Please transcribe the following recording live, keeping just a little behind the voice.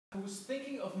I was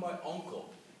thinking of my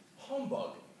uncle,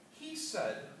 Humbug. He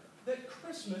said that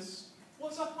Christmas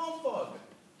was a humbug,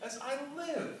 as I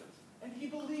live, and he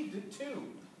believed it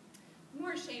too.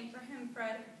 More shame for him,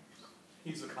 Fred.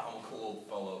 He's a comical old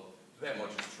fellow, that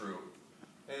much is true.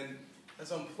 And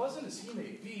as unpleasant as he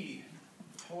may be,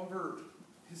 however,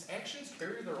 his actions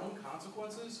carry their own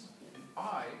consequences, and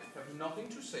I have nothing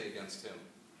to say against him.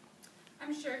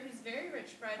 I'm sure he's very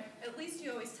rich, Fred. At least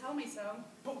you always tell me so.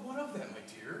 But what of that, my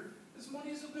dear? His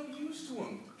money is of no use to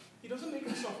him. He doesn't make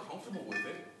himself comfortable with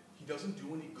it. He doesn't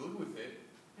do any good with it.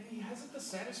 And he hasn't the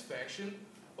satisfaction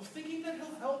of thinking that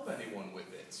he'll help anyone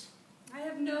with it. I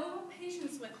have no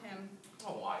patience with him.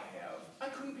 Oh, I have. I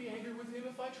couldn't be angry with him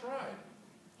if I tried.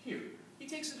 Here, he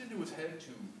takes it into his head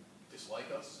to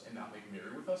dislike us and not make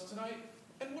merry with us tonight.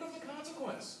 And what of the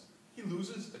consequence? He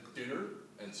loses a dinner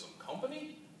and some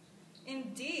company?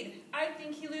 Indeed, I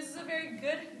think he loses a very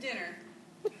good dinner.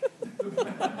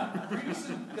 The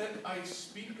reason that I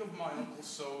speak of my uncle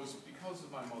so is because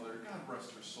of my mother. God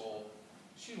rest her soul.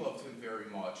 She loved him very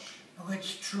much. Oh,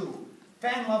 it's true.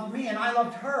 Fan loved me and I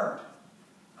loved her.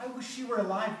 I wish she were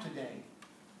alive today.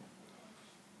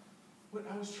 What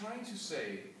I was trying to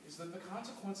say is that the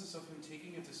consequences of him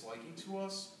taking a disliking to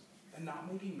us and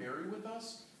not making merry with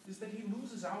us is that he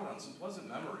loses out on some pleasant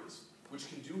memories, which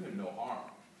can do him no harm.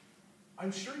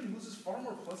 I'm sure he loses far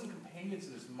more pleasant companions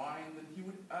in his mind than he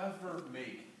would ever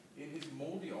make in his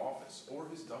moldy office or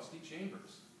his dusty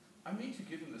chambers. I mean to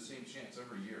give him the same chance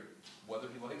every year, whether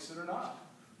he likes it or not.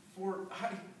 For I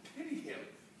pity him.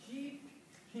 He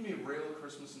may rail at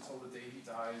Christmas until the day he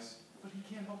dies, but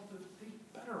he can't help to think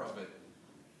better of it.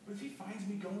 But if he finds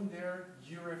me going there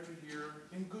year after year,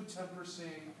 in good temper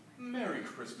saying, "Merry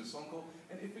Christmas, Uncle,"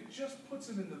 and if it just puts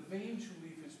him in the vein to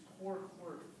leave his poor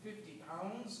clerk 50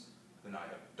 pounds, then I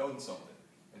have done something.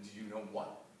 And do you know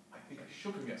what? I think I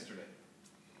shook him yesterday.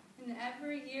 And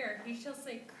every year he shall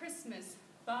say Christmas,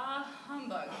 bah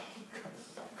humbug.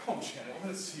 Come, Janet,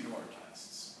 let us see to our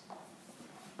guests.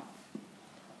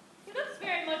 He looks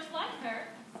very much like her.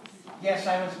 Yes,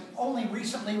 I was only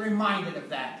recently reminded of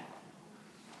that.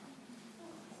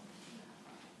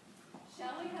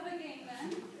 Shall we have a game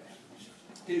then?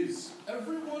 Is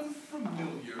everyone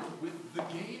familiar with the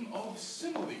game of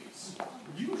similes?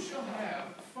 You shall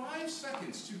have 5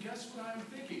 seconds to guess what I am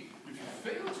thinking. If you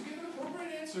fail to give an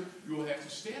appropriate answer, you will have to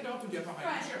stand up and get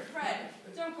behind the chair. Fred,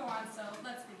 don't go on so.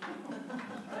 Let's begin.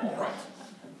 All right.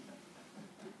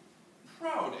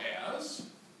 Proud as...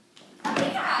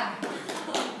 Yeah.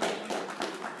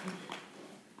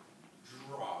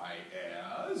 Dry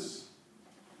as...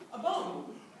 A bone.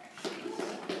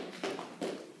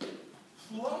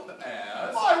 Plump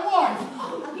as... My wife!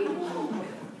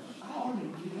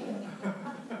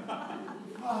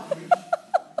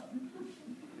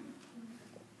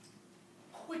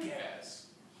 Quick as...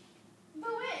 The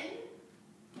wind.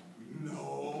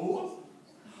 No.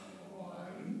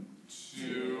 1,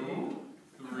 2,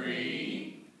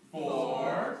 3,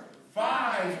 4,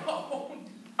 5. Oh,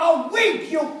 A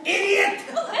wink, you idiot!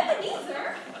 Oh,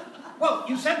 Ebenezer. Well,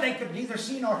 you said they could neither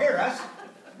see nor hear us.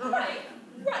 Right.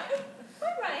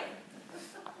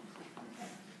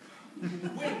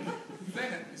 wait.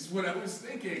 That is what I was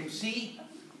thinking. You see?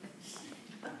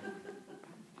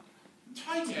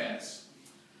 Tight as.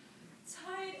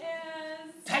 Tight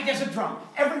as... Tight as a drum.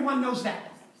 Everyone knows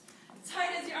that. Tight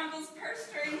as your uncle's purse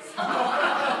strings.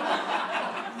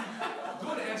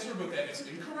 Good answer, but that is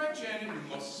incorrect, Janet.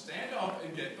 You must stand up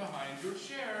and get behind your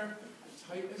chair.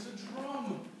 Tight as a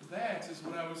drum. That is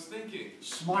what I was thinking.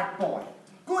 Smart boy.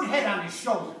 Good head on his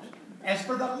shoulders. As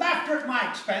for the laughter at my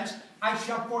expense, I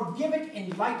shall forgive it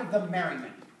in light of the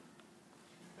merriment.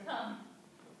 Come.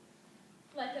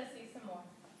 Let us